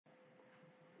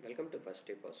Welcome to First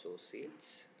Step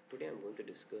Associates. Today I'm going to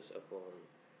discuss upon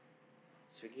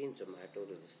Swiggy and Zomato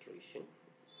registration.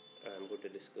 I'm going to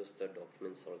discuss the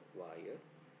documents required,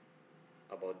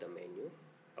 about the menu,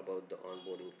 about the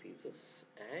onboarding fees,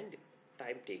 and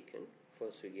time taken for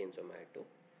Swiggy and Zomato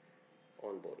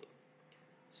onboarding.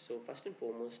 So first and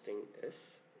foremost thing is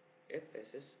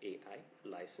FSSAI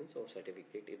license or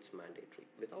certificate, it's mandatory.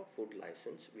 Without food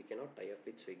license, we cannot tie up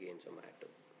with Swiggy and Zomato.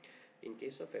 In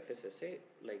case of FSSA,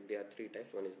 like there are three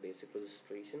types. One is basic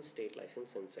registration, state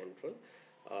license, and central.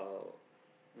 Uh,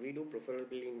 we do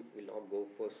preferably will not go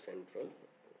for central.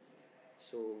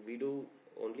 So we do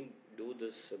only do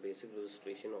this basic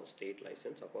registration or state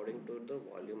license according to the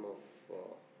volume of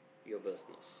your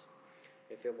business.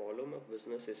 If your volume of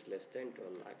business is less than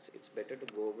 12 lakhs, it's better to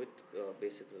go with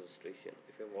basic registration.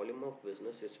 If your volume of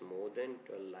business is more than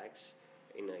 12 lakhs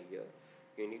in a year,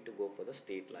 you need to go for the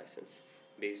state license.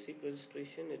 Basic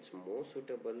registration, it's more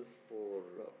suitable for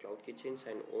cloud kitchens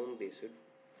and home based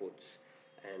foods.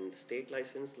 And state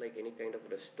license, like any kind of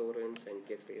restaurants and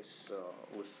cafes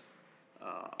whose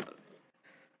uh,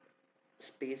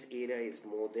 space area is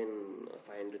more than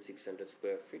 500 600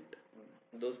 square feet,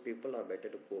 those people are better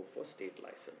to go for state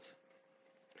license.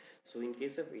 So in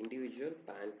case of individual,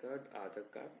 PAN card, Aadhaar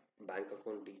card, bank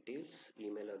account details,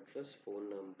 email address, phone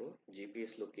number,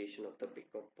 GPS location of the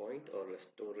pickup point or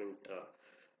restaurant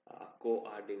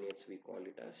coordinates, we call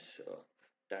it as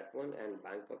that one, and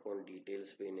bank account details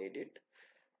we need it.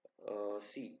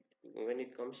 See, when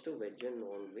it comes to veg and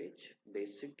non-veg,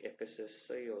 basic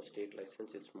FSSI or state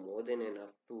license, it's more than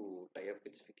enough to tie up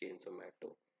with Swiggy and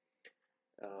Zomato.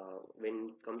 When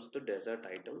it comes to dessert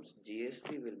items,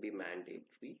 GST will be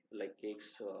mandatory, like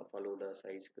cakes, faludas,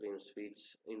 ice cream,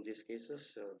 sweets. In these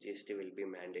cases, GST will be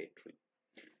mandatory.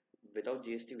 Without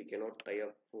GST, we cannot tie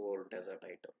up for dessert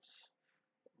items.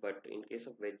 But in case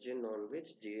of veg and non-veg,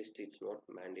 GST is not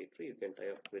mandatory. You can tie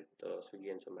up with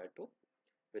Swiggy and Zomato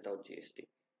without GST.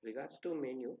 Regards to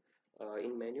menu,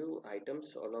 in menu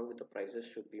items along with the prices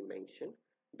should be mentioned.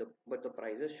 But the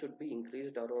prices should be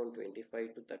increased around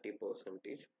 25 to 30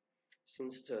 percentage,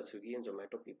 since Swiggy and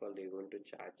Zomato people, they're going to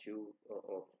charge you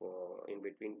of in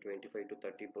between 25 to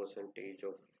 30 percentage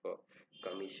of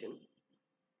commission.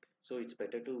 So it's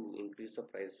better to increase the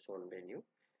price on menu.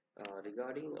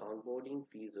 Regarding onboarding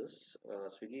fees,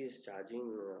 Swiggy is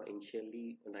charging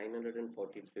initially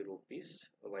 943 rupees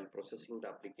while processing the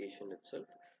application itself.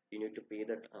 You need to pay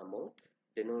that amount,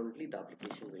 then only the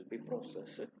application will be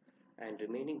processed, and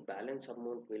remaining balance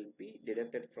amount will be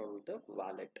deducted from the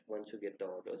wallet once you get the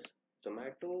orders.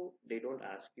 Zomato, they don't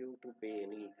ask you to pay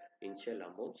any initial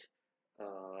amounts.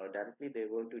 Directly, they're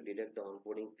going to deduct the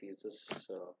onboarding fees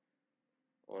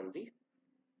on the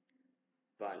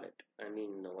wallet. I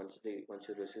mean, once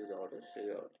you receive the orders,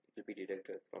 it will be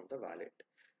deducted from the wallet.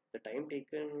 The time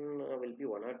taken will be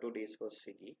 1 or 2 days for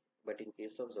Swiggy, but in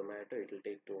case of Zomato, it will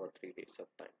take 2 or 3 days of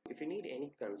time. If you need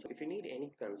any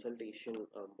consultation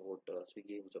about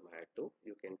Swiggy and Zomato,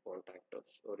 you can contact us.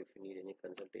 Or if you need any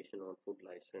consultation on food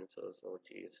licenses or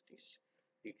GSTs,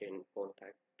 you can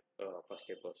contact First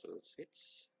Step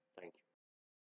Associates. Thank you.